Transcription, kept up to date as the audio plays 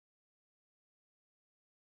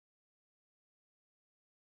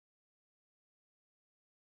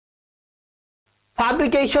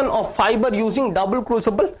fabrication of fiber using double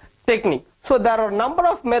crucible technique. So there are a number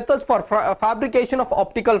of methods for fabrication of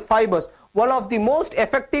optical fibers. One of the most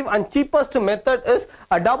effective and cheapest method is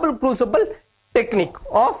a double crucible technique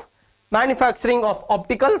of manufacturing of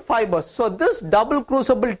optical fibers. So this double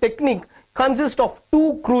crucible technique consists of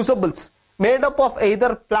two crucibles made up of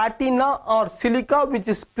either platina or silica, which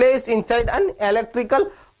is placed inside an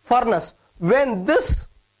electrical furnace. When this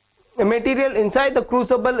material inside the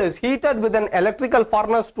crucible is heated with an electrical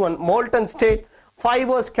furnace to a molten state,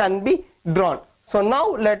 fibers can be drawn. So now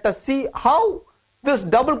let us see how this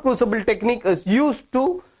double crucible technique is used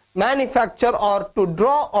to manufacture or to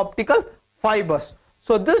draw optical fibers.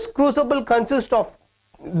 So this crucible consists of,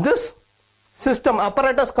 this system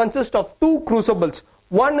apparatus consists of two crucibles.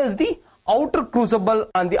 One is the outer crucible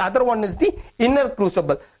and the other one is the inner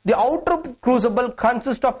crucible. The outer crucible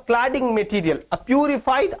consists of cladding material, a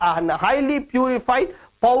purified and highly purified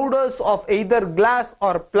powders of either glass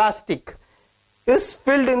or plastic is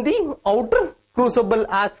filled in the outer crucible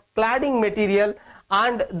as cladding material,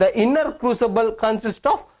 and the inner crucible consists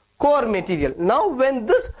of core material. Now when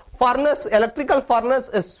this furnace, electrical furnace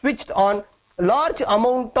is switched on, large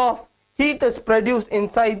amount of heat is produced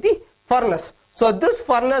inside the furnace. So this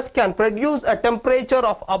furnace can produce a temperature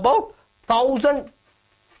of about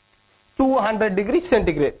 1200 degrees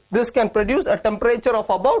centigrade. This can produce a temperature of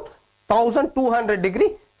about 1200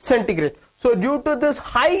 degrees centigrade. So due to this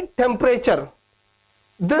high temperature,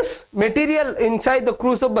 this material inside the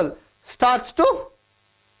crucible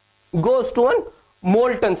goes to a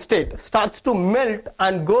molten state, starts to melt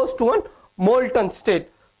and goes to a molten state.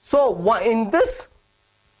 So in this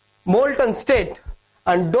molten state,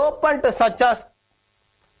 and dopant such as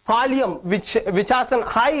thallium, which has a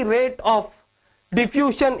high rate of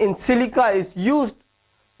diffusion in silica, is used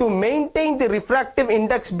to maintain the refractive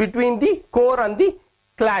index between the core and the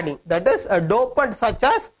cladding. That is, a dopant such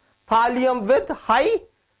as thallium with high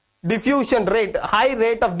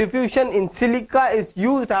rate of diffusion in silica is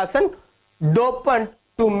used as an dopant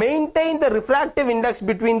to maintain the refractive index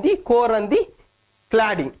between the core and the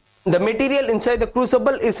cladding. The material inside the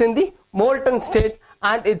crucible is in the molten state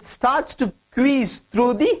and it starts to squeeze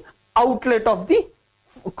through the outlet of the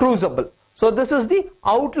crucible. So this is the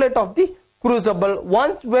outlet of the crucible.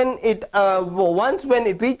 Once when it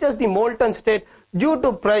reaches the molten state, due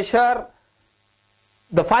to pressure,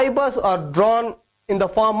 the fibers are drawn in the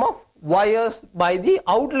form of wires by the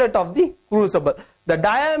outlet of the crucible. The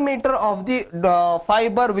diameter of the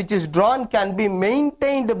fiber which is drawn can be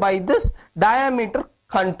maintained by this diameter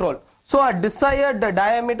control. So a desired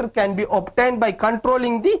diameter can be obtained by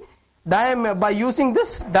controlling the by using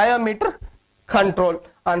this diameter control.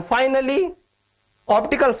 And finally,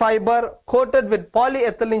 optical fiber coated with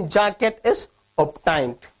polyethylene jacket is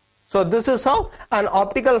obtained. So this is how an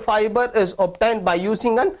optical fiber is obtained, by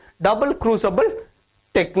using a double crucible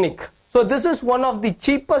technique. So this is one of the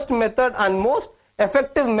cheapest method and most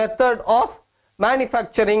effective method of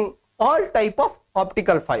manufacturing all type of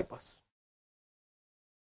optical fibers.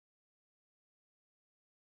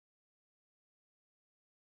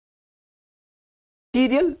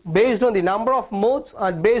 Material based on the number of modes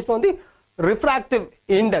and based on the refractive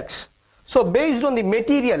index. So based on the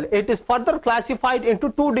material, it is further classified into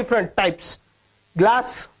two different types: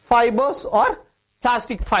 glass fibers or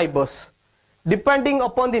plastic fibers. Depending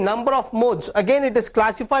upon the number of modes, again it is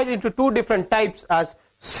classified into two different types as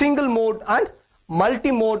single mode and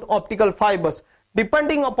multi-mode optical fibers.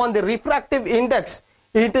 Depending upon the refractive index,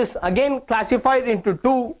 it is again classified into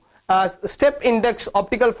two as step index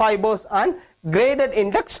optical fibers and graded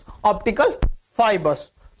index optical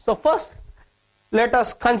fibers. So first let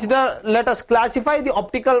us classify the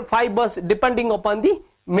optical fibers depending upon the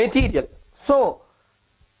material. So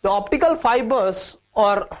the optical fibers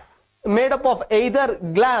are made up of either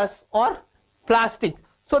glass or plastic.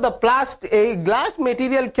 So the glass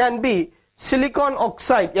material can be silicon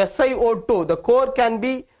oxide, SiO2. The core can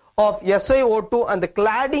be of SiO2 and the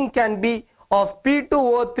cladding can be of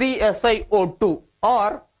P2O3 SiO2,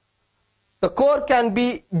 or the core can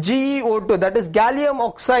be GeO2, that is gallium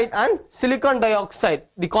oxide and silicon dioxide.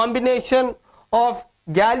 The combination of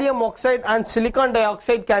gallium oxide and silicon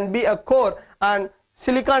dioxide can be a core, and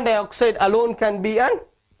silicon dioxide alone can be an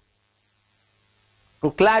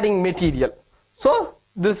cladding material. So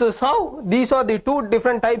this is how, these are the two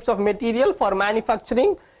different types of material for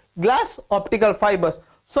manufacturing glass optical fibers.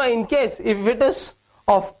 So in case if it is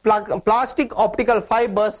of plastic optical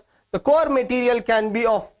fibers, the core material can be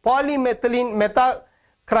of polymethylene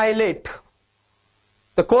methacrylate.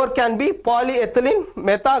 The core can be polyethylene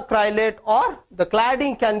methacrylate, or the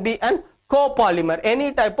cladding can be an copolymer.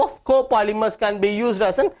 Any type of copolymers can be used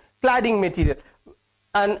as a cladding material.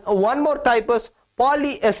 And one more type is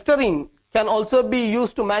polyestyrene can also be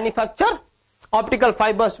used to manufacture optical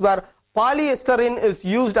fibers, where polyestyrene is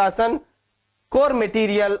used as an core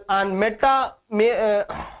material and methyl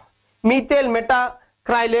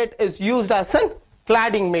methacrylate is used as a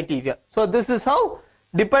cladding material. So this is how,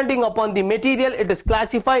 depending upon the material, it is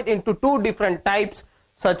classified into two different types,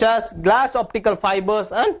 such as glass optical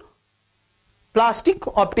fibers and plastic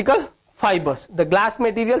optical fibers. The glass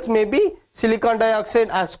materials may be silicon dioxide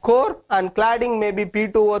as core, and cladding may be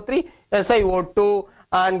P2O3, SiO2,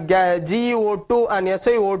 and GeO2 and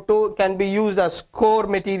SiO2 can be used as core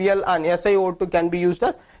material, and SiO2 can be used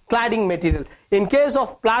as cladding material. In case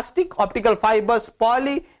of plastic optical fibers,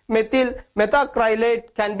 polymethyl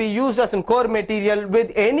methacrylate can be used as a core material,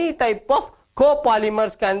 with any type of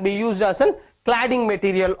copolymers can be used as a cladding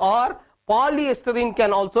material, or polyestyrene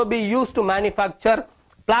can also be used to manufacture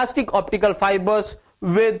plastic optical fibers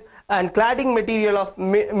with and cladding material of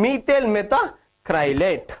methyl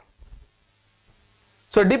methacrylate.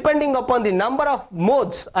 So depending upon the number of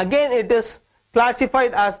modes, again it is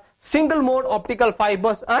classified as single mode optical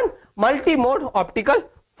fibers and multi-mode optical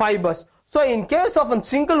fibers. So in case of a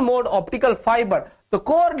single mode optical fiber, the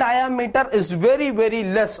core diameter is very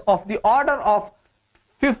less, of the order of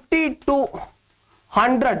 50 to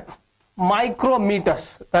 100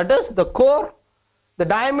 micrometers. That is, the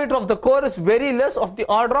diameter of the core is very less, of the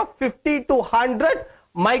order of 50 to 100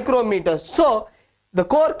 micrometers. So the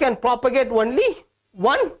core can propagate only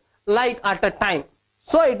one light at a time.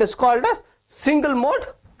 So it is called as single mode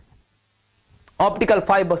optical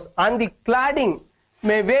fibers, and the cladding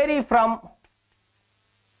may vary from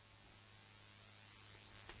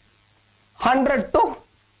 100 to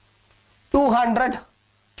 200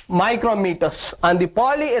 micrometers. And the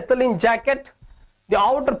polyethylene jacket, the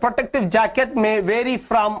outer protective jacket, may vary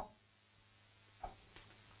from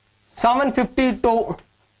 750 to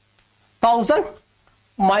 1000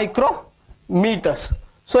 micrometers.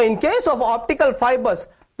 So in case of optical fibers,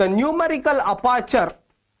 the numerical aperture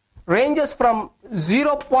ranges from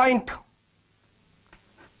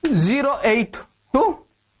 0.08 to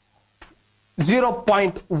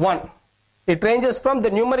 0.1. It ranges from, the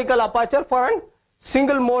numerical aperture for a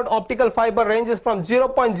single mode optical fiber ranges from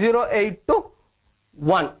 0.08 to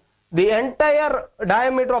 1. The entire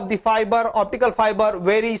diameter of the fiber, optical fiber,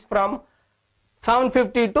 varies from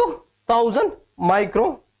 750 to 1000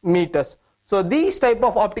 micrometers. So these type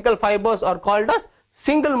of optical fibers are called as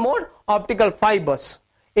single mode optical fibers.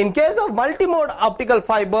 In case of multi-mode optical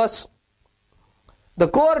fibers, the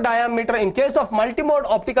core diameter, in case of multi-mode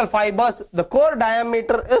optical fibers, the core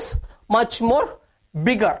diameter is much more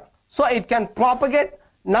bigger. So it can propagate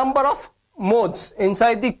number of modes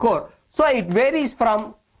inside the core. So it varies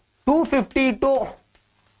from 250 to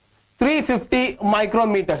 350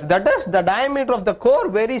 micrometers. That is, the diameter of the core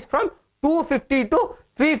varies from 250 to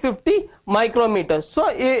 350 micrometers. So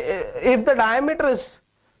if the diameter is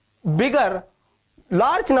bigger,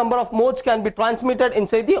 large number of modes can be transmitted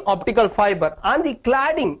inside the optical fiber, and the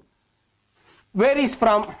cladding varies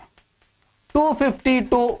from 250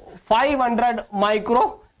 to 500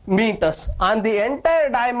 micrometers, and the entire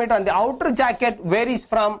diameter on the outer jacket varies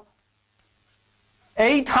from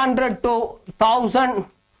 800 to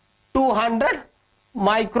 1200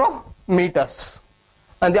 micrometers,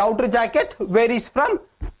 and the outer jacket varies from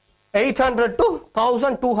 800 to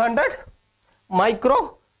 1200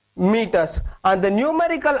 micrometers. And the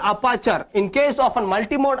numerical aperture, in case of a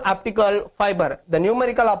multi-mode optical fiber, the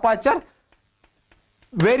numerical aperture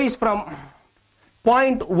varies from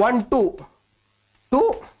 0.12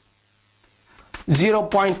 to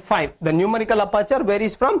 0.5. The numerical aperture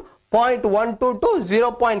varies from 0.12 to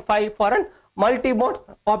 0.5 for a multi-mode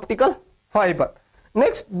optical fiber.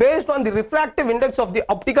 Next, based on the refractive index of the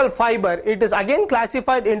optical fiber, it is again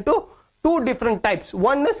classified into two different types.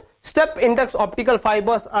 One is step index optical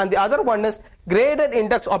fibers, and the other one is graded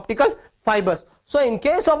index optical fibers. So in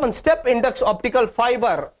case of a step index optical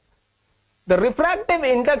fiber, the refractive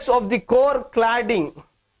index of the core cladding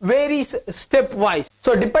varies stepwise.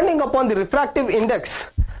 So depending upon the refractive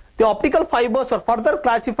index, the optical fibers are further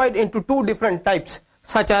classified into two different types,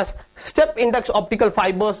 such as step index optical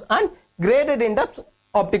fibers and graded index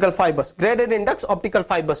optical fibers. Graded index optical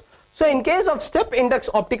fibers. So in case of step index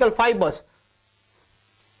optical fibers,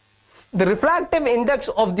 the refractive index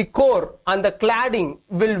of the core and the cladding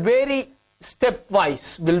will vary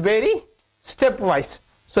stepwise.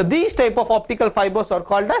 So these type of optical fibers are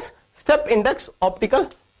called as step index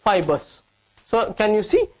optical fibers. So can you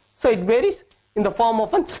see? So it varies in the form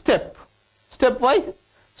of a stepwise.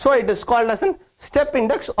 So it is called as a step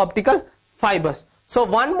index optical fibers. So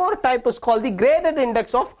one more type is called the graded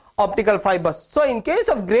index of optical fibers. So in case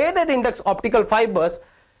of graded index optical fibers,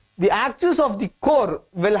 the axis of the core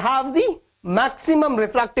will have the maximum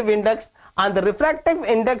refractive index, and the refractive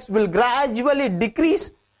index will gradually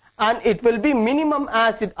decrease, and it will be minimum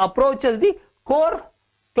as it approaches the core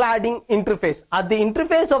cladding interface. At the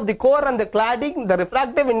interface of the core and the cladding, the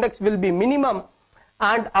refractive index will be minimum,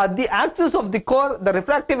 and at the axis of the core, the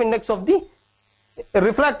refractive index of the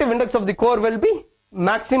core will be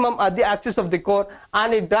maximum at the axis of the core,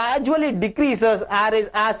 and it gradually decreases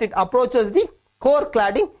as it approaches the core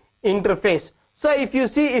cladding interface. So if you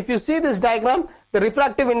see this diagram, the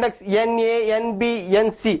refractive index NA, NB,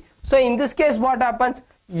 NC. So in this case what happens?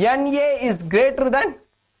 NA is greater than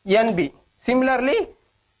NB. Similarly,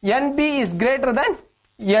 NB is greater than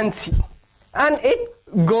NC, and it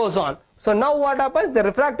goes on. So now what happens? The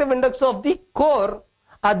refractive index of the core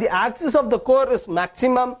at the axis of the core is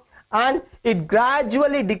maximum, and it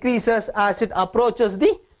gradually decreases as it approaches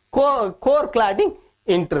the core cladding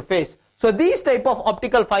interface. So these type of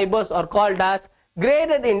optical fibers are called as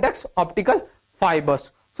graded index optical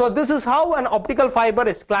fibers. So this is how an optical fiber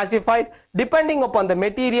is classified, depending upon the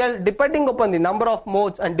material, depending upon the number of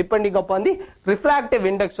modes, and depending upon the refractive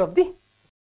index of the